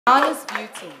Ghana's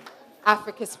beauty,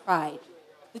 Africa's pride.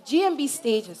 The GMB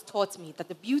stage has taught me that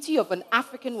the beauty of an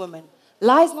African woman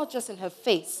lies not just in her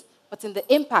face, but in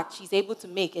the impact she's able to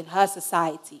make in her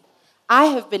society. I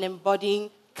have been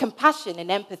embodying compassion and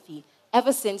empathy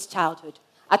ever since childhood.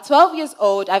 At 12 years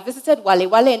old, I visited Wale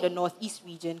Wale in the Northeast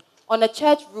region on a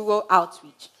church rural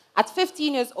outreach. At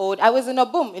 15 years old, I was in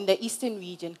Obum in the Eastern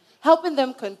region, helping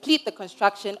them complete the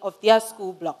construction of their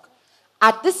school block.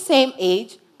 At this same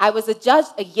age, I was adjudged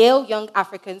a Yale Young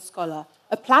African Scholar,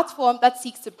 a platform that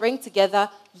seeks to bring together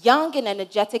young and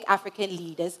energetic African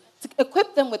leaders to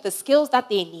equip them with the skills that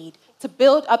they need to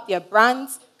build up their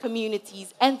brands,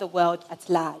 communities, and the world at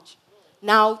large.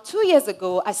 Now, 2 years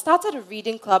ago, I started a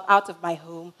reading club out of my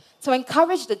home to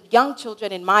encourage the young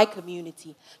children in my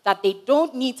community that they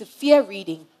don't need to fear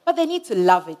reading, but they need to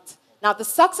love it. Now, the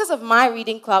success of my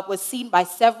reading club was seen by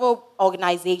several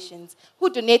organizations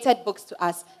who donated books to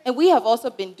us, and we have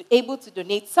also been able to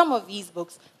donate some of these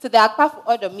books to the Akpafu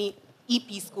Odomi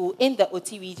EP school in the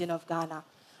Oti region of Ghana.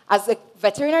 As a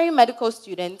veterinary medical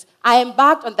student, I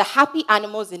embarked on the Happy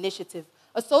Animals Initiative,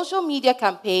 a social media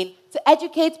campaign to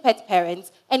educate pet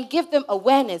parents and give them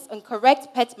awareness on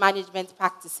correct pet management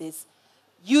practices.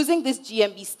 Using this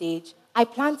GMB stage, I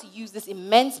plan to use this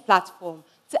immense platform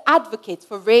to advocate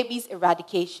for rabies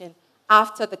eradication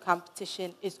after the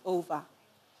competition is over.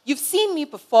 You've seen me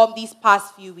perform these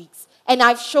past few weeks, and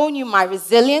I've shown you my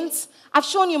resilience, I've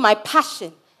shown you my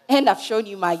passion, and I've shown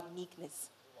you my uniqueness.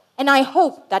 And I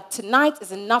hope that tonight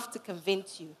is enough to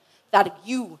convince you that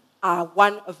you are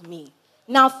one of me.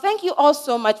 Now, thank you all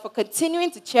so much for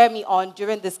continuing to cheer me on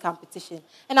during this competition.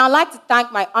 And I'd like to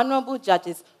thank my honorable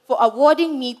judges for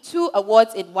awarding me 2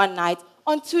 awards in one night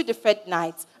on 2 different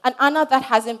nights, an honor that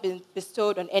hasn't been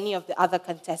bestowed on any of the other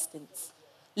contestants.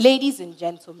 Ladies and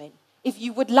gentlemen, if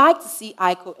you would like to see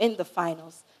Aiko in the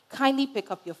finals, kindly pick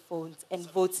up your phones and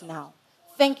vote now.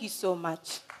 Thank you so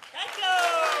much.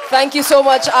 Thank you so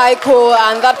much, Aiko.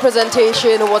 And that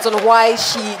presentation was on why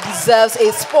she deserves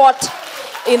a spot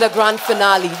in the grand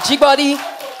finale. G-Body,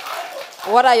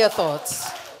 what are your thoughts?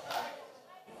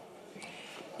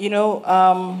 You know,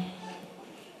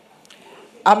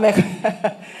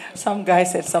 some guy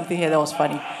said something here that was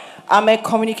funny. I'm a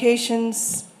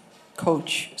communications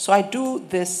coach, so I do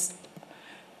this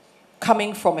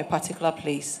coming from a particular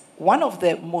place. One of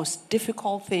the most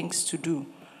difficult things to do,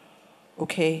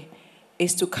 okay,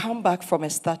 is to come back from a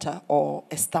stutter or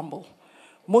a stumble.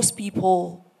 Most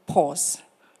people pause.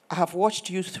 I have watched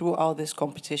you throughout this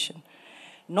competition.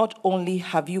 Not only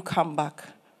have you come back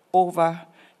over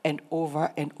and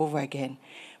over and over again,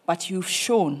 but you've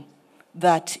shown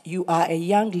that you are a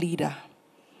young leader.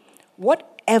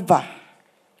 Whatever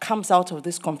comes out of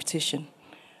this competition,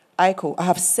 Aiko, I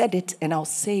have said it and I'll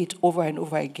say it over and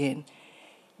over again.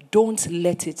 Don't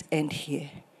let it end here.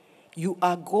 You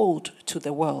are gold to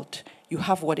the world. You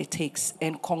have what it takes,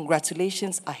 and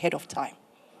congratulations ahead of time.